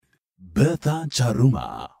Bertha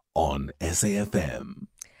Charuma on SAFM.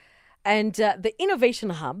 And the Innovation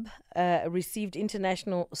Hub received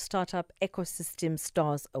International Startup Ecosystem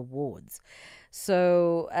Stars Awards.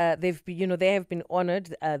 So they have been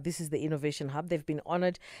honored. This is the Innovation Hub. They've been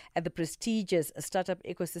honored at the prestigious Startup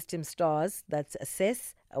Ecosystem Stars, that's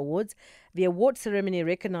ASSESS Awards. The award ceremony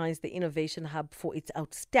recognized the Innovation Hub for its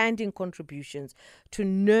outstanding contributions to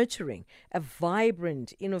nurturing a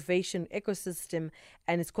vibrant innovation ecosystem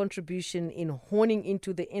and its contribution in honing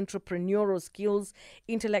into the entrepreneurial skills,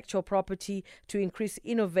 intellectual property to increase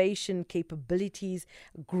innovation capabilities,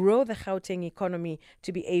 grow the Gauteng economy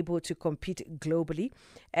to be able to compete globally.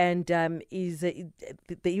 And the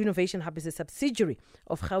Innovation Hub is a subsidiary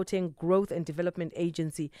of Gauteng Growth and Development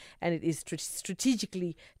Agency, and it is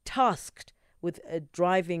strategically tasked with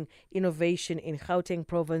driving innovation in Gauteng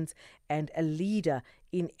province and a leader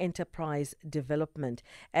in enterprise development.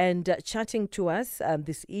 And chatting to us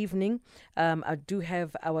this evening, I do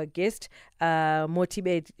have our guest,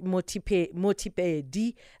 Mothibedi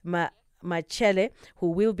Matshele,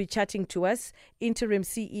 who will be chatting to us, Interim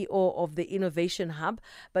CEO of the Innovation Hub.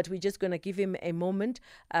 But we're just going to give him a moment.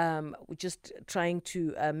 We're just trying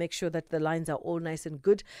to make sure that the lines are all nice and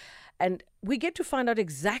good. And we get to find out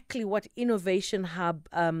exactly what Innovation Hub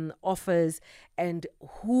offers and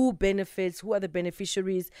who benefits, who are the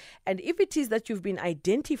beneficiaries. And if it is that you've been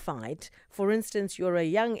identified, for instance, you're a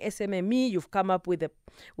young SMME, you've come up with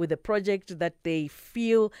a project that they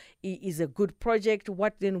feel is a good project, where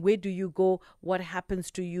do you go? What happens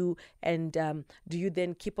to you? And do you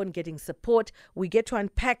then keep on getting support? We get to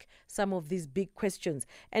unpack some of these big questions.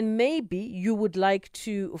 And maybe you would like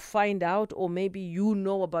to find out, or maybe you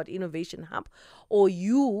know about Innovation Hub, or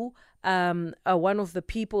you are one of the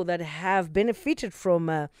people that have benefited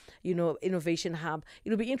from, Innovation Hub.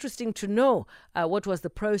 It'll be interesting to know what was the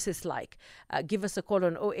process like. Give us a call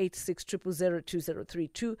on 086 000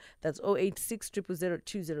 2032. That's 086 000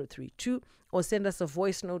 2032. Or send us a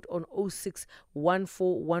voice note on 06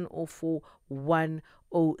 14 104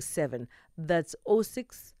 107. That's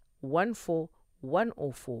 06 14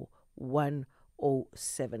 104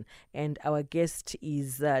 107. And our guest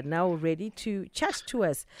is now ready to chat to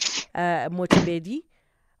us. Mothibedi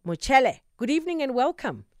Matshele, good evening and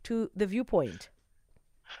welcome to The Viewpoint.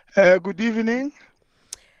 Good evening.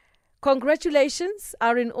 Congratulations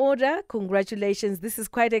are in order. Congratulations. This is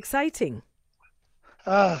quite exciting.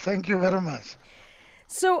 Thank you very much.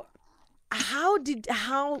 So how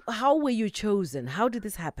were you chosen? How did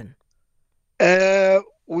this happen?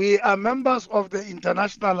 We are members of the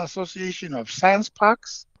International Association of Science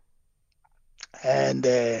Parks, and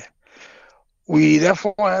we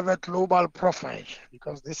therefore have a global profile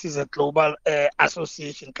because this is a global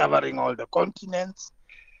association covering all the continents.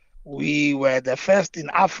 We were the first in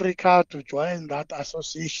Africa to join that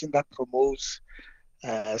association that promotes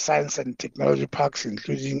science and technology parks,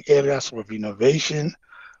 including areas of innovation.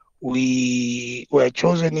 We were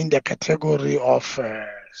chosen in the category of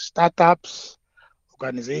startups,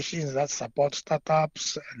 organizations that support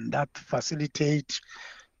startups and that facilitate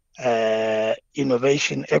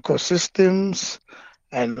innovation ecosystems,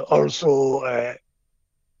 and also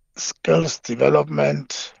skills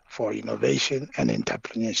development for innovation and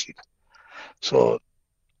entrepreneurship. So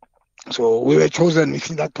we were chosen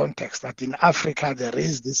within that context, that in Africa there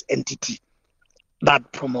is this entity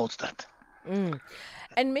that promotes that.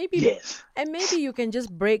 And maybe yes. And maybe you can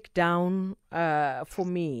just break down for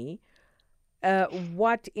me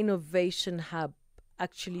what Innovation Hub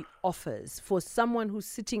actually offers for someone who's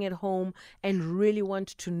sitting at home and really want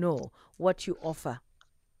to know what you offer.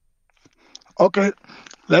 Okay,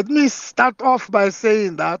 let me start off by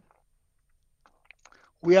saying that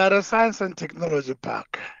we are a science and technology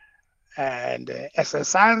park. And as a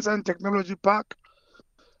science and technology park,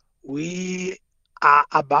 we are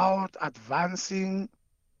about advancing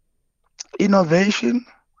innovation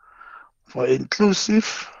for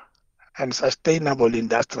inclusive and sustainable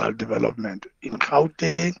industrial development in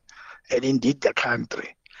Gauteng and indeed the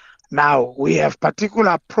country. Now, we have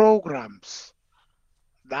particular programs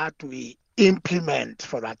that we implement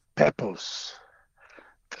for that purpose.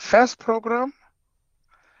 The first program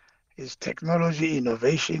is technology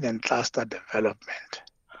innovation and cluster development.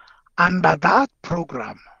 Under that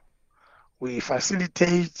program, we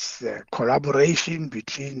facilitate the collaboration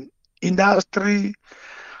between industry,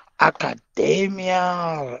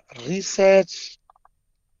 academia, research,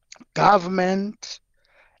 government,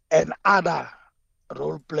 and other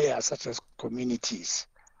role players such as communities,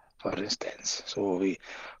 for instance. So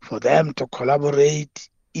for them to collaborate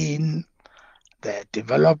in the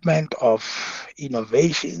development of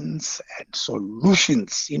innovations and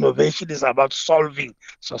solutions. Innovation is about solving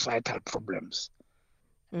societal problems,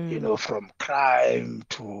 from crime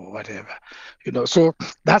to whatever, So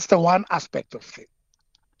that's the one aspect of it.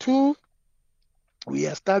 Two, we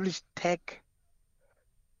established tech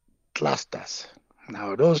clusters.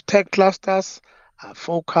 Now, those tech clusters are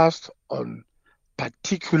focused on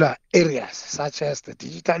particular areas, such as the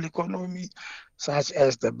digital economy, such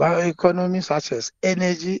as the bioeconomy, such as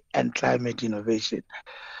energy and climate innovation.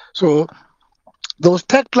 So those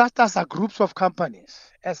tech clusters are groups of companies,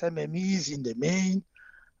 SMMEs in the main,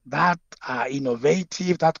 that are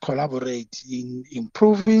innovative, that collaborate in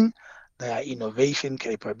improving their innovation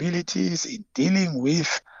capabilities, in dealing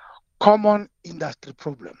with common industry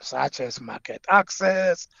problems, such as market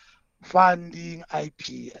access, funding,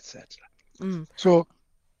 IP, etc. So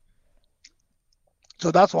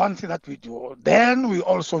that's one thing that we do. Then we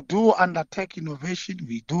also do under tech innovation,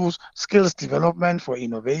 we do skills development for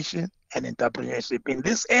innovation and entrepreneurship. In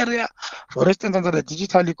this area, for instance, under the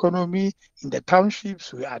digital economy, in the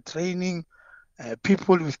townships, we are training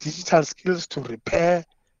people with digital skills to repair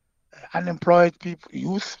unemployed people,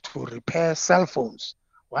 youth to repair cell phones.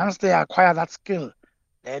 Once they acquire that skill,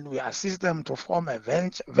 then we assist them to form a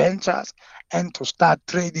ventures and to start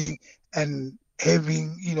trading and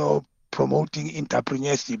having, promoting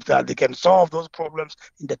entrepreneurship, that they can solve those problems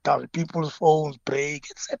in the town. People's phones break,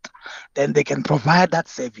 etc. Then they can provide that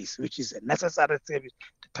service, which is a necessary service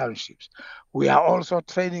to townships. We are also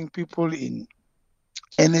training people in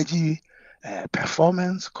energy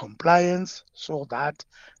performance, compliance, so that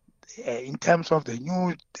in terms of the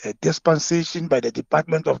new dispensation by the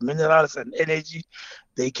Department of Minerals and Energy,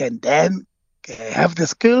 they can then have the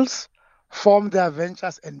skills, form their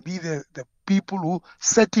ventures, and be the people who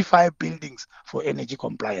certify buildings for energy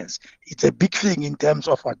compliance. It's a big thing in terms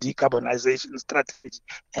of our decarbonization strategy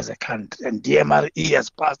as a country. And DMRE has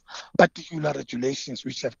passed particular regulations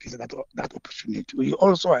which have given that opportunity. We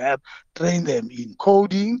also have trained them in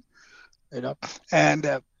coding,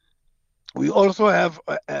 and we also have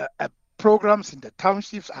programs in the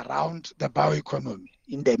townships around the bioeconomy.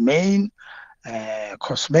 In the main,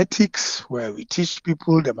 cosmetics, where we teach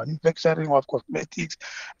people the manufacturing of cosmetics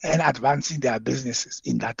and advancing their businesses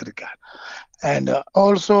in that regard. And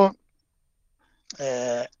also,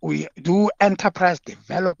 we do enterprise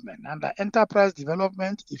development. Under enterprise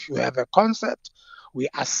development, if you have a concept, we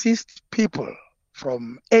assist people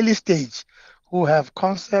from early stage who have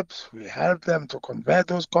concepts. We help them to convert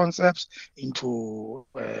those concepts into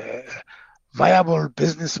viable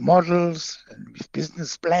business models and with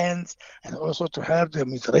business plans, and also to help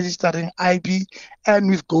them with registering IP and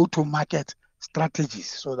with go-to-market strategies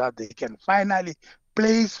so that they can finally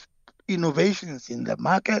place innovations in the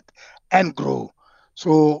market and grow.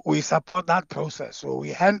 So we support that process. So we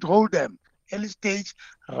handhold them early stage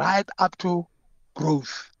right up to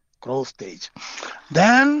growth stage.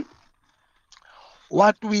 Then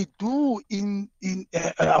what we do in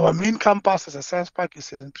our main campus as a science park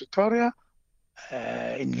is in Pretoria,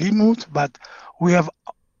 in Linwood, but we have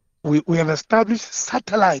established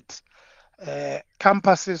satellite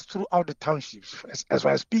campuses throughout the townships. As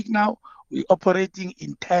I speak now, we're operating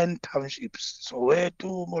in 10 townships.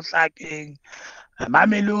 Soweto, Mohlakeng,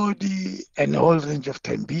 Mamelodi, and a whole range of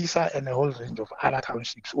Tembisa, and a whole range of other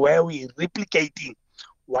townships, where we're replicating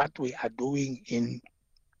what we are doing in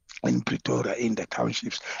Pretoria, in the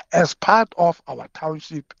townships, as part of our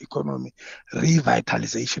township economy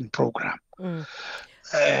revitalization program.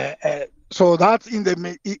 So that's in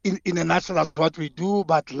a nutshell what we do.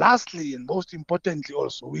 But lastly, and most importantly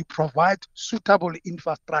also, we provide suitable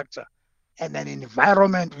infrastructure and an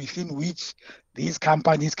environment within which these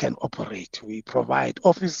companies can operate. We provide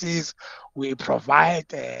offices, we provide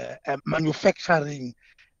manufacturing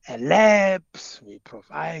labs, we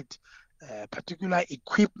provide particular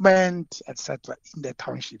equipment, etc., in the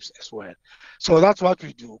townships as well. So that's what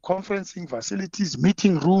we do: conferencing facilities,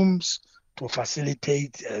 meeting rooms to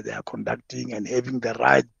facilitate their conducting and having the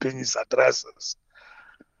right business addresses.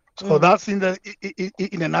 So that's in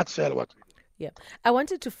a nutshell what we do. Yeah, I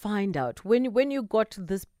wanted to find out, when you got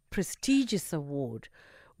this prestigious award,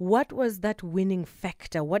 what was that winning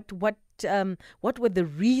factor? What were the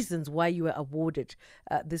reasons why you were awarded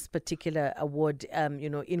this particular award,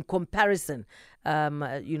 in comparison,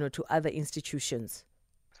 to other institutions?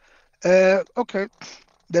 Okay.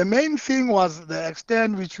 The main thing was the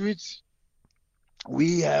extent with which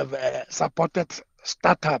we have supported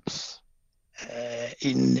startups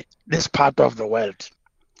in this part of the world.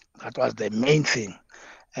 That was the main thing.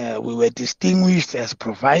 We were distinguished as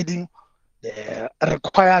providing the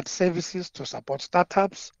required services to support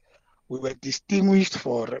startups. We were distinguished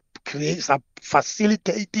for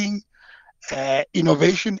facilitating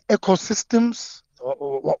innovation ecosystems,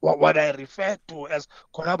 or what I refer to as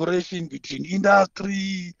collaboration between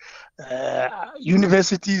industry,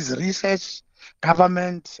 universities, research,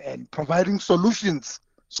 government, and providing solutions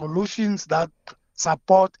that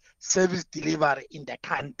support service delivery in the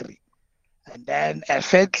country. And then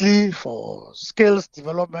thirdly, for skills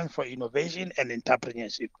development, for innovation and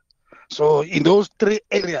entrepreneurship. So in those three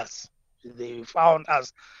areas, they found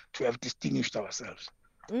us to have distinguished ourselves.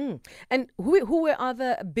 And who were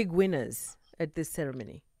other big winners at this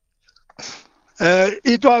ceremony?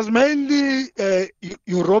 It was mainly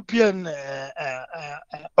European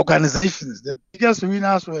organizations. The biggest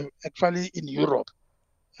winners were actually in Europe,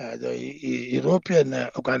 the European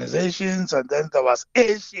organizations, and then there was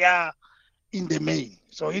Asia in the main.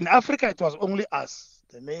 So in Africa, it was only us.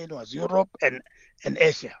 The main was Europe and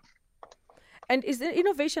Asia. And is the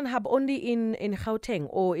Innovation Hub only in Gauteng,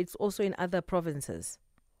 or it's also in other provinces?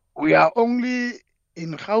 We are only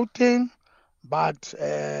in Gauteng, but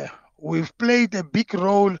we've played a big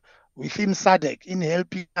role within SADC in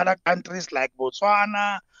helping other countries like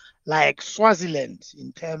Botswana, like Swaziland,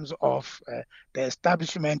 in terms of the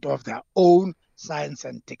establishment of their own science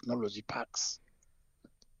and technology parks.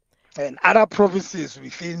 And other provinces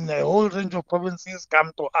within a whole range of provinces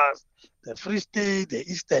come to us. The Free State, the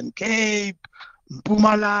Eastern Cape,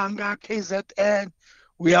 Mpumalanga, KZN.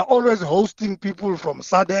 We are always hosting people from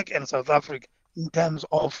SADC and South Africa in terms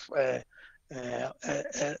of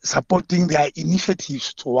supporting their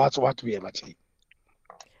initiatives towards what we have achieved.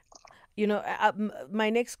 You know, my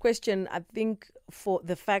next question, I think, for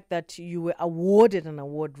the fact that you were awarded an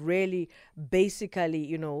award really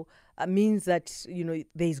basically, means that,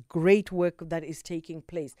 there's great work that is taking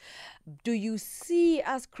place. Do you see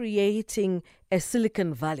us creating a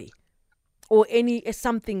Silicon Valley or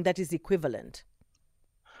something that is equivalent?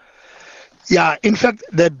 Yeah, in fact,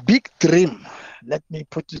 the big dream, let me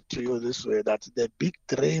put it to you this way, that the big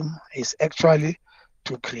dream is actually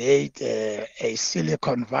to create a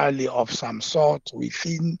Silicon Valley of some sort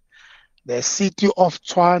within the city of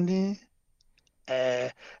Tshwane,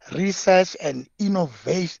 research and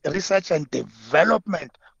innovation, research and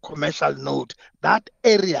development commercial node. That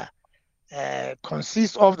area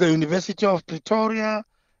consists of the University of Pretoria,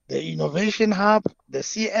 the Innovation Hub, the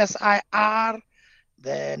CSIR,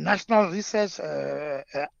 the National Research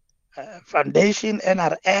Foundation,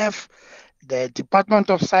 NRF, the Department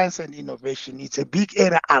of Science and Innovation. It's a big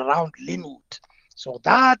area around Linwood. So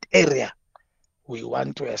that area we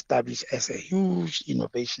want to establish as a huge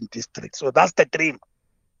innovation district. So that's the dream.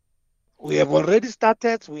 We have already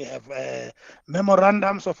started. We have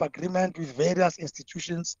memorandums of agreement with various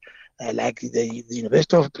institutions like the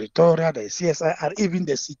University of Pretoria, the CSIR, even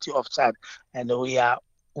the city of Chad. And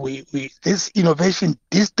this innovation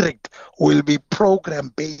district will be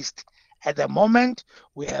program based. At the moment,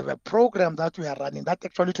 we have a program that we are running that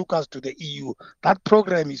actually took us to the EU. That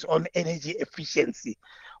program is on energy efficiency,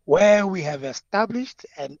 where we have established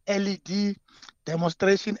an LED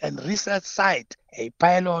demonstration and research site, a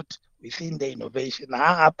pilot within the Innovation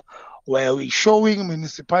Hub, where we're showing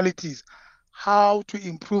municipalities how to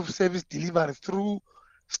improve service delivery through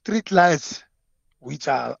street lights, which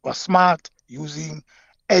are smart, using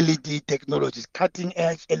LED technologies, cutting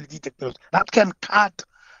edge LED technology that can cut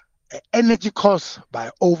energy costs by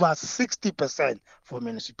over 60% for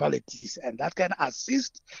municipalities, and that can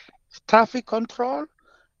assist traffic control,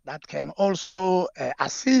 that can also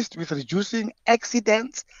assist with reducing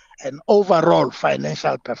accidents and overall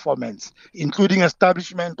financial performance, including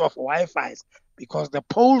establishment of Wi-Fi's, because the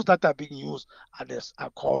poles that are being used are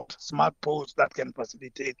called smart poles that can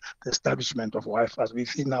facilitate the establishment of Wi-Fi's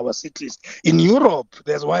within our cities. In Europe,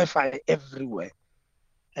 there's Wi-Fi everywhere,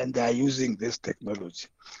 and they are using this technology.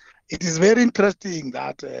 It is very interesting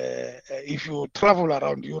that if you travel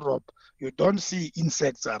around Europe, you don't see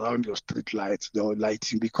insects around your street lights, the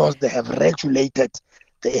lighting, because they have regulated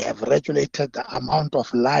the amount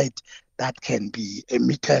of light that can be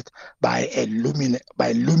emitted by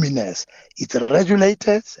luminaires. It's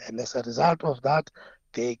regulated, and as a result of that,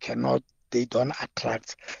 they don't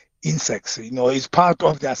attract insects. It's part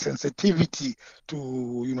of their sensitivity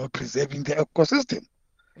to preserving the ecosystem.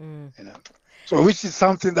 So which is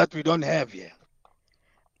something that we don't have here.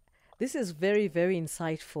 This is very, very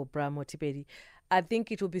insightful, Mothibedi. I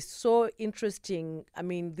think it will be so interesting. I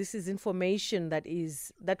mean, this is information that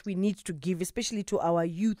we need to give, especially to our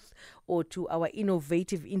youth or to our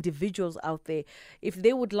innovative individuals out there. If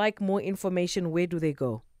they would like more information, where do they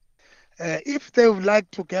go? If they would like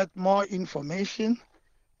to get more information,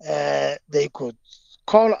 they could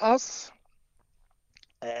call us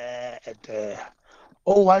at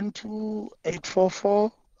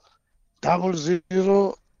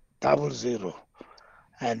 012-844-0000.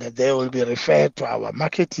 And they will be referred to our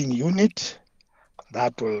marketing unit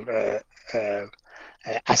that will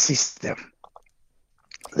assist them.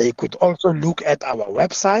 They could also look at our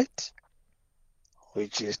website,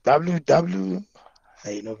 which is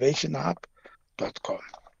www.innovationhub.com.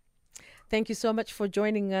 Thank you so much for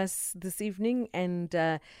joining us this evening, and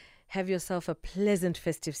have yourself a pleasant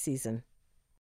festive season.